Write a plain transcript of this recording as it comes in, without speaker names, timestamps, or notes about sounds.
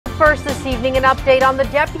First this evening, an update on the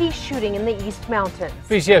deputy shooting in the East Mountains.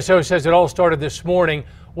 BCSO says it all started this morning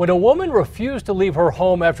when a woman refused to leave her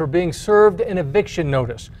home after being served an eviction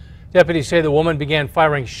notice. Deputies say the woman began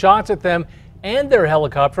firing shots at them and their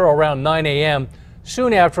helicopter around 9 a.m.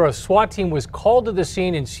 soon after a SWAT team was called to the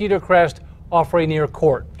scene in Cedar Crest off Rainier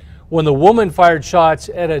Court. When the woman fired shots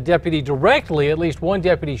at a deputy directly, at least one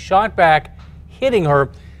deputy shot back, hitting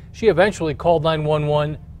her. She eventually called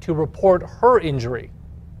 911 to report her injury.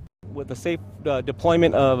 With the safe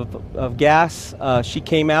deployment of gas, she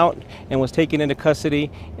came out and was taken into custody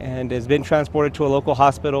and has been transported to a local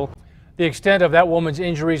hospital. The extent of that woman's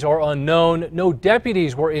injuries are unknown. No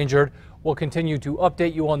deputies were injured. We'll continue to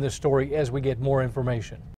update you on this story as we get more information.